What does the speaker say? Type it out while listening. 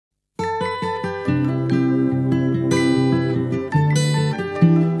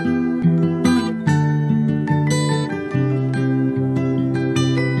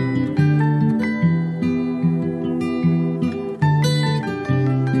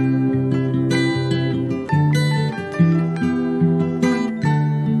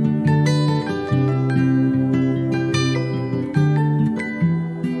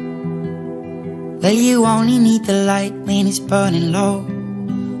Well, you only need the light when it's burning low.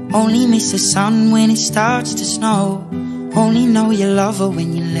 Only miss the sun when it starts to snow. Only know you love her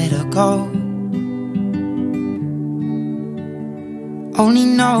when you let her go. Only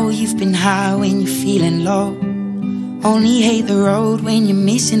know you've been high when you're feeling low. Only hate the road when you're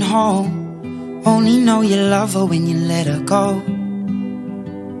missing home. Only know you love her when you let her go.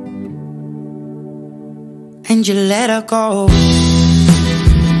 And you let her go.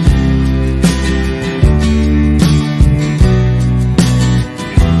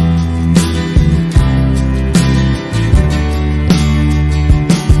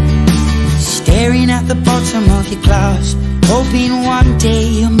 Staring at the bottom of your glass, hoping one day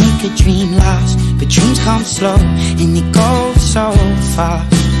you'll make a dream last. But dreams come slow and they go so fast.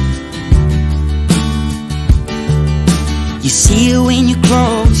 You see it when you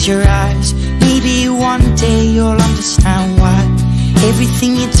close your eyes. Maybe one day you'll understand why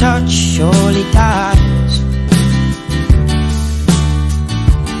everything you touch surely dies.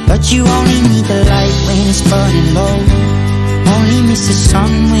 But you only need the light when it's burning low. Only miss the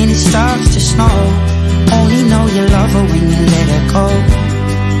sun when it starts to snow. Only know you love her when you let her go.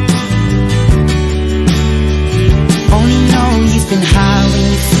 Only know you've been high when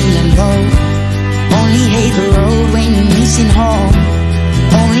you're feeling low. Only hate the road when you're missing home.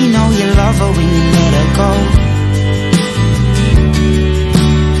 Only know you love her when you let her go.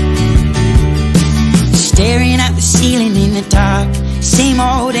 Staring at the ceiling in the dark, same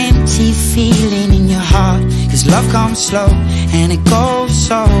old empty feeling in your heart. Cause love comes slow and it goes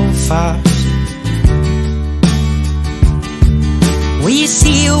so fast. Well, you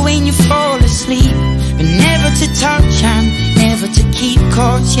see it when you fall asleep, but never to touch and never to keep.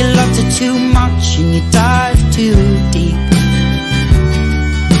 Cause you loved her too much and you dive too deep.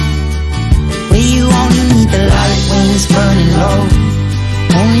 Well, you only need the light when it's burning low.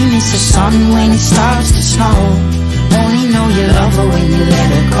 Only miss the sun when it starts to snow. Only know you love her when you let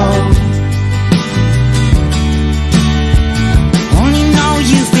her go. Only know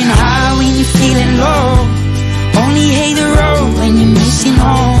you've been high when you're feeling low. Only hate the road when you're missing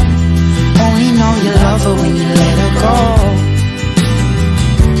home. Only know you love her when you let her go.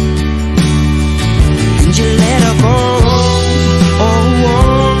 And you let her go. Oh, oh,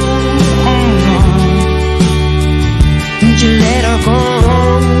 oh, oh. And you let her go.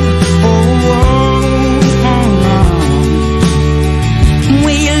 Oh, oh, oh, oh.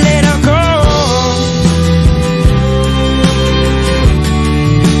 Will you let her go?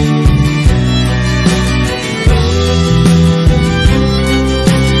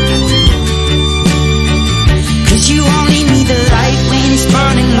 You only need the light when it's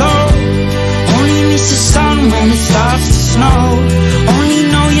burning low. Only miss the sun when it starts to snow. Only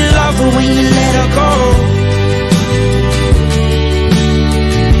know you love her when you let her go.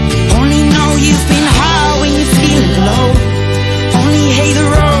 Only know you've been high when you're feeling low. Only hate the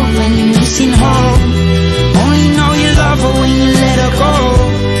road when you're missing home. Only know you love her when you let her go.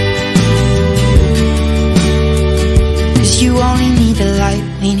 Cause you only need the light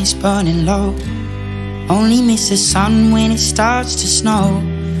when it's burning low. Only miss the sun when it starts to snow.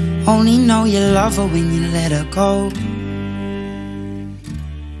 Only know you love her when you let her go.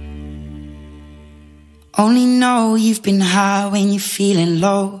 Only know you've been high when you're feeling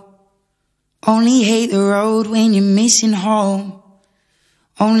low. Only hate the road when you're missing home.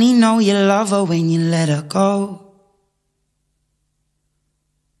 Only know you love her when you let her go.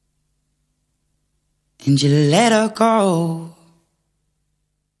 And you let her go.